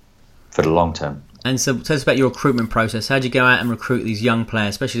players for the long term. And so tell us about your recruitment process. How do you go out and recruit these young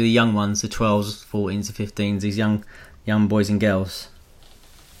players, especially the young ones, the 12s, 14s, the 15s, these young boys and girls?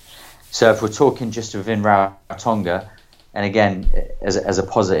 So if we're talking just within Rarotonga, and again, as a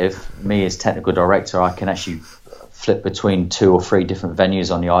positive, me as technical director, I can actually flip between 2 or 3 different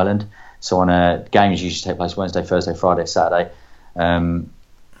venues on the island. So on games usually take place Wednesday, Thursday, Friday, Saturday. And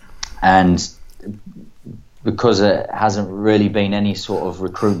because it hasn't really been any sort of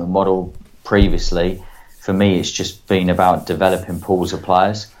recruitment model previously, for me it's just been about developing pools of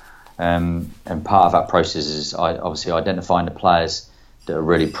players. And part of that process is obviously identifying the players that are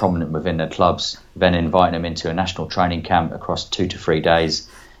really prominent within their clubs, then inviting them into a national training camp across 2 to 3 days,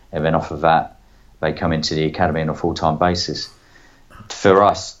 and then off of that they come into the academy on a full-time basis. For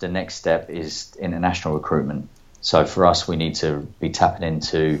us, the next step is international recruitment. So for us, we need to be tapping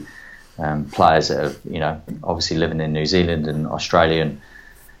into players that are, obviously living in New Zealand and Australia and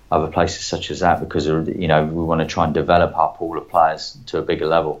other places such as that, because we want to try and develop our pool of players to a bigger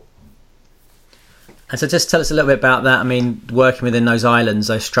level. And so just tell us a little bit about that. I mean, working within those islands,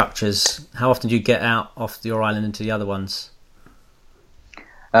 those structures, how often do you get out off your island into the other ones?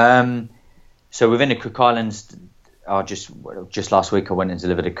 So within the Cook Islands, just last week I went and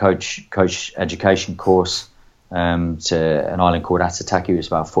delivered a coach education course to an island called Atataki. It was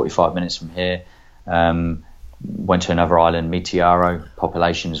about 45 minutes from here. Went to another island, Mitiaro.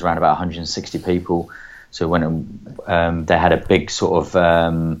 Population was around about 160 people. So went and they had a big sort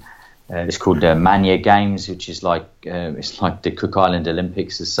of it's called the Mania Games, which is it's like the Cook Island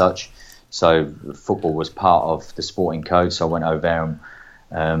Olympics as such. So football was part of the sporting code. So I went over there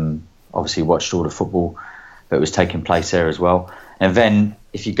and obviously watched all the football but it was taking place there as well. And then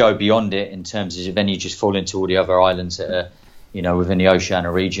if you go beyond it in terms of, then you just fall into all the other islands that are, within the Oceania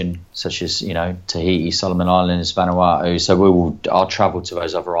region, such as, Tahiti, Solomon Islands, Vanuatu. So I'll travel to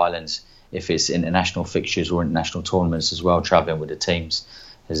those other islands if it's international fixtures or international tournaments as well, travelling with the teams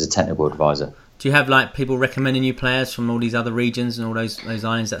as a technical advisor. Do you have like people recommending you players from all these other regions and all those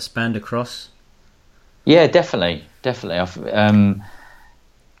islands that spanned across? Yeah, definitely.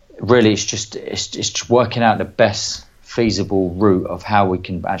 Really, it's just working out the best feasible route of how we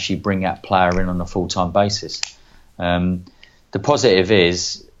can actually bring that player in on a full-time basis. The positive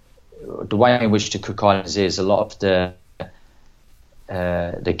is the way in which the Cook Islands is. A lot of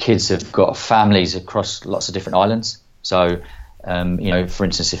the kids have got families across lots of different islands. So, for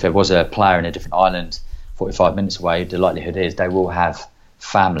instance, if there was a player in a different island 45 minutes away, the likelihood is they will have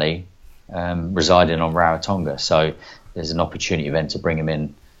family residing on Rarotonga. So there's an opportunity then to bring them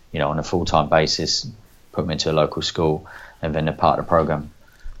in, on a full-time basis, put them into a local school, and then they're part of the programme.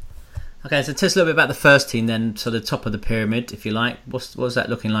 Okay, so tell us a little bit about the first team then, so the top of the pyramid, if you like. What's that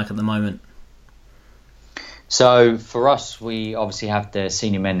looking like at the moment? So for us, we obviously have the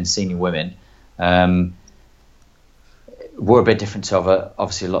senior men and senior women. We're a bit different to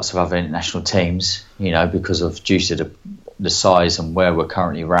obviously lots of other international teams, because of due to the size and where we're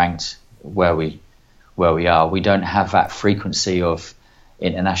currently ranked, where we are. We don't have that frequency of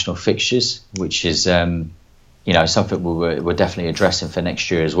international fixtures, which is something we're definitely addressing for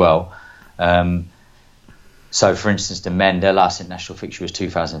next year as well. So for instance, the men, their last international fixture was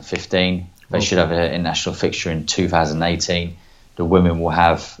 2015. They should have an international fixture in 2018. The women will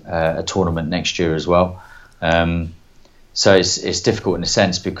have a tournament next year as well. So it's difficult in a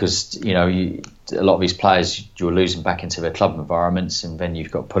sense because a lot of these players you're losing back into their club environments, and then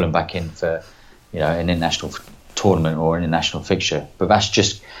you've got to pull them back in for an international tournament or an international fixture. But that's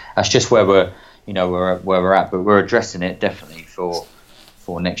just where we're where we're at. But we're addressing it definitely for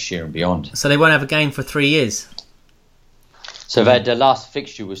next year and beyond. So they won't have a game for 3 years. So the last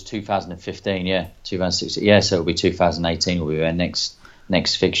fixture was 2015, 2016, so it'll be 2018 will be their next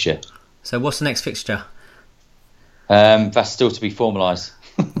fixture. So what's the next fixture? That's still to be formalised.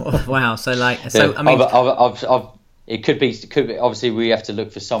 Wow. So it could be. Obviously, we have to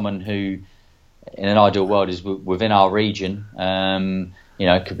look for someone who, in an ideal world, is within our region.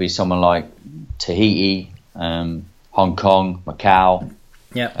 It could be someone like Tahiti, Hong Kong, Macau.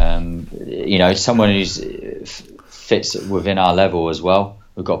 Yeah. Someone who's fits within our level as well.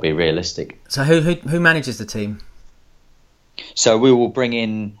 We've got to be realistic. So who manages the team? So we will bring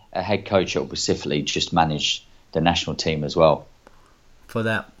in a head coach that will specifically just manage the national team as well. For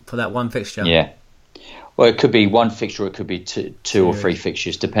that one fixture? Yeah. Well, it could be one fixture, or it could be two or three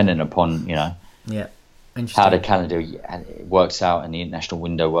fixtures, depending upon, Yeah. how the calendar works out and the international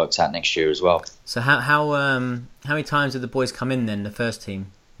window works out next year as well. So how many times did the boys come in then, the first team,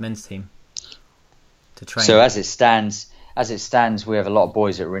 men's team, to train? So as it stands, we have a lot of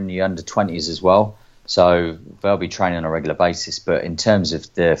boys that are in the under-20s as well. So they'll be training on a regular basis. But in terms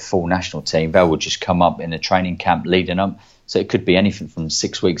of the full national team, they will just come up in a training camp leading up. So it could be anything from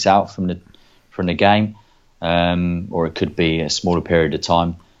 6 weeks out from the game, or it could be a smaller period of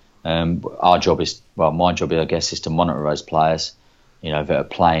time. My job is, I guess, is to monitor those players, that are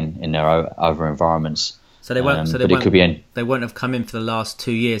playing in their other environments. So they won't. They won't have come in for the last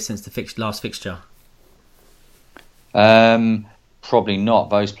 2 years since the last fixture. Probably not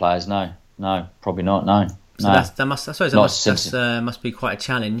those players. No, probably not. No. So that must be quite a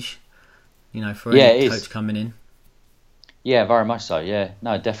challenge, for any coach coming in. Yeah, very much so. Yeah,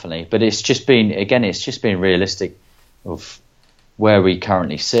 no, definitely. But it's just been realistic of where we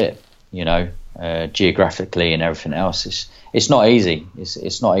currently sit, geographically and everything else. It's not easy.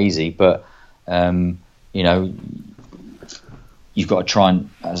 It's not easy, but you've got to try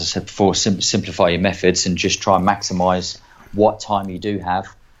and, as I said before, simplify your methods and just try and maximise what time you do have.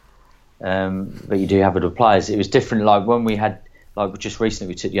 But you do have with the players. It was different. Like when we had, just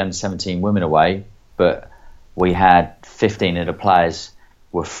recently, we took the under-17 women away, but we had 15 of the players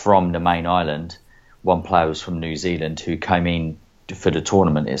were from the main island. One player was from New Zealand who came in for the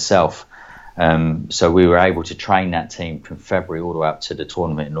tournament itself. So we were able to train that team from February all the way up to the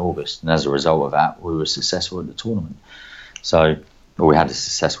tournament in August. And as a result of that, we were successful at the tournament. We had a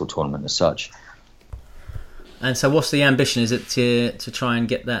successful tournament as such. And so what's the ambition? Is it to try and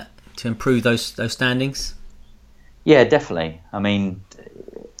get that, to improve those standings? Yeah, definitely. I mean,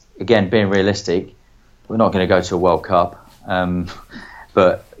 again, being realistic, we're not going to go to a World Cup,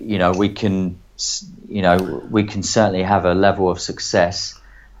 but we can certainly have a level of success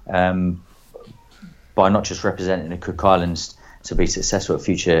by not just representing the Cook Islands to be successful at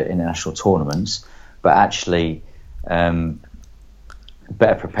future international tournaments, but actually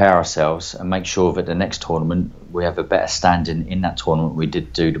better prepare ourselves and make sure that the next tournament we have a better standing in that tournament we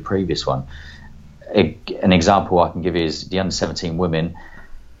did do the previous one. An example I can give you is the under 17 women.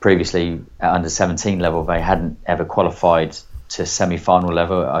 Previously at under 17 level, they hadn't ever qualified to semi-final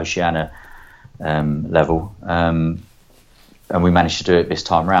level at Oceania level, and we managed to do it this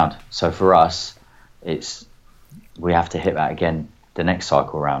time round. So for us, we have to hit that again the next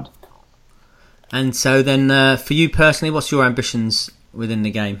cycle round. And so then, for you personally, what's your ambitions within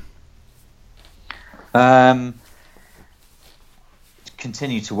the game?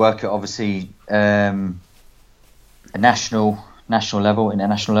 Continue to work at obviously a national level,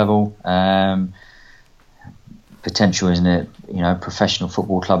 international level, potential in a professional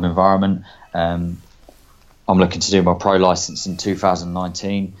football club environment. I'm looking to do my pro license in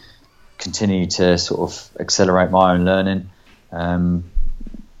 2019. Continue to sort of accelerate my own learning, and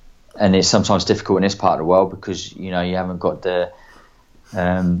it's sometimes difficult in this part of the world because you haven't got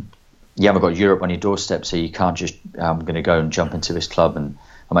Europe on your doorstep, so you can't just I'm going to go and jump into this club, and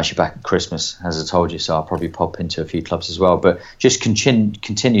I'm actually back at Christmas, as I told you, so I'll probably pop into a few clubs as well. But just continue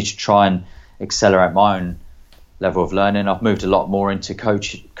to try and accelerate my own level of learning. I've moved a lot more into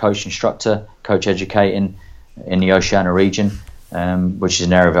coach instructor, coach educating in the Oceania region, which is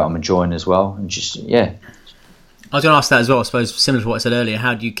an area that I'm enjoying as well. And I was going to ask that as well, I suppose, similar to what I said earlier.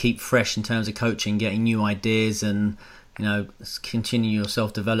 How do you keep fresh in terms of coaching, getting new ideas and continue your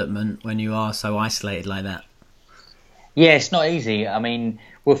self-development when you are so isolated like that? Yeah, it's not easy. I mean,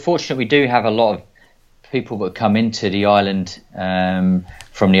 we're fortunate we do have a lot of people that come into the island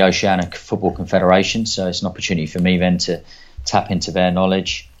from the Oceanic Football Confederation, so it's an opportunity for me then to tap into their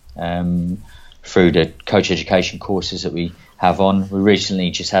knowledge through the coach education courses that we have on. We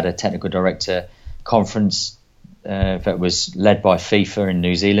recently just had a technical director conference that was led by FIFA in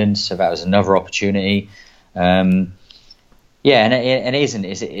New Zealand, so that was another opportunity. And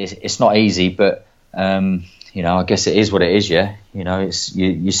it's not easy, but I guess it is what it is. Yeah,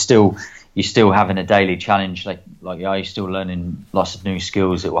 you're still having a daily challenge, you're still learning lots of new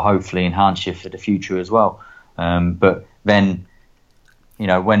skills that will hopefully enhance you for the future as well. But then,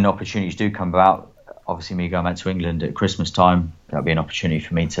 when opportunities do come about, obviously me going back to England at Christmas time, that'll be an opportunity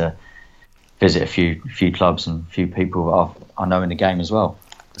for me to visit a few clubs and a few people that I know in the game as well.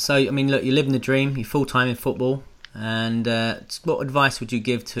 So, I mean, look, you're living the dream. You're full time in football. And what advice would you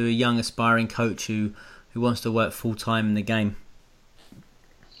give to a young aspiring coach who wants to work full time in the game?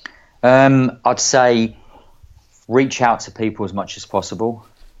 I'd say reach out to people as much as possible.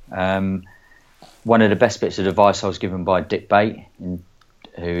 One of the best bits of advice I was given by Dick Bate,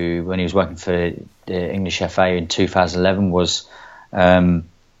 who, when he was working for the English FA in 2011, was know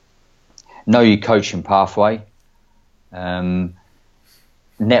your coaching pathway,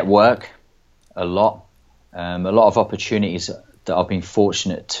 network a lot. A lot of opportunities that I've been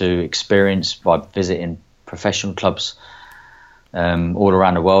fortunate to experience by visiting professional clubs all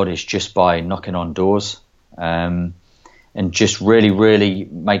around the world is just by knocking on doors, and just really, really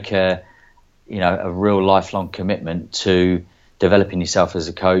make a real lifelong commitment to developing yourself as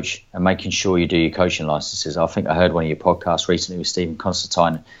a coach and making sure you do your coaching licenses. I think I heard one of your podcasts recently with Stephen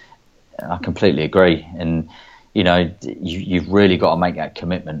Constantine. I completely agree, and you've really got to make that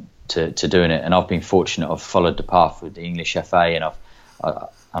commitment to doing it. And I've been fortunate. I've followed the path with the English FA, and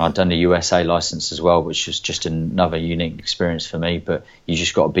I've done the USA license as well, which is just another unique experience for me. But you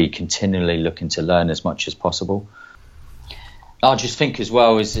just got to be continually looking to learn as much as possible. I just think as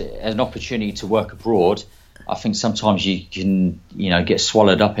well as an opportunity to work abroad. I think sometimes you can get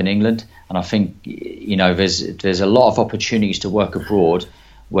swallowed up in England, and I think there's a lot of opportunities to work abroad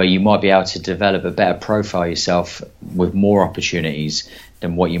where you might be able to develop a better profile yourself with more opportunities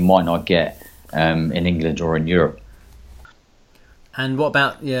than what you might not get in England or in Europe. And what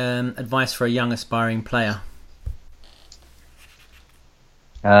about advice for a young aspiring player?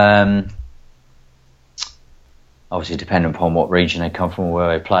 Obviously, depending upon what region they come from or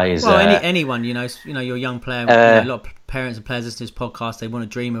where they play. Anyone, you're a young player. A lot of parents and players listening to this podcast, they want to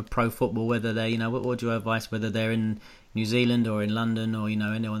dream of pro football. Whether they, what would you advise? Whether they're in New Zealand or in London or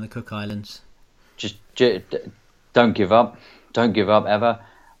anywhere on the Cook Islands. Just don't give up. Don't give up ever.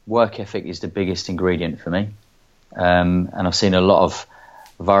 Work ethic is the biggest ingredient for me, and I've seen a lot of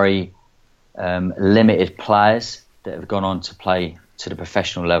very limited players that have gone on to play to the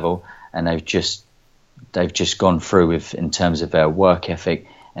professional level, and they've just gone through with in terms of their work ethic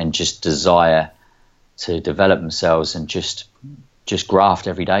and just desire to develop themselves and just graft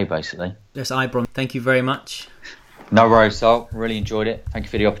every day, basically. Jess Ibrom, thank you very much. No worries, Saul. Really enjoyed it. Thank you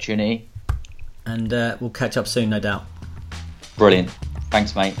for the opportunity. And we'll catch up soon, no doubt. Brilliant.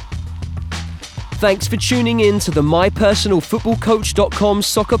 Thanks, mate. Thanks for tuning in to the MyPersonalFootballCoach.com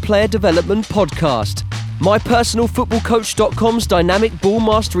Soccer Player Development Podcast. MyPersonalFootballCoach.com's Dynamic Ball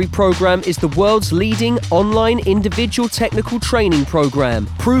Mastery Program is the world's leading online individual technical training program,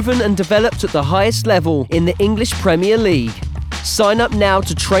 proven and developed at the highest level in the English Premier League. Sign up now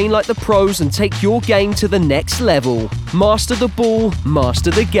to train like the pros and take your game to the next level. Master the ball, master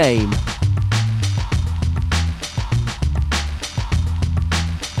the game.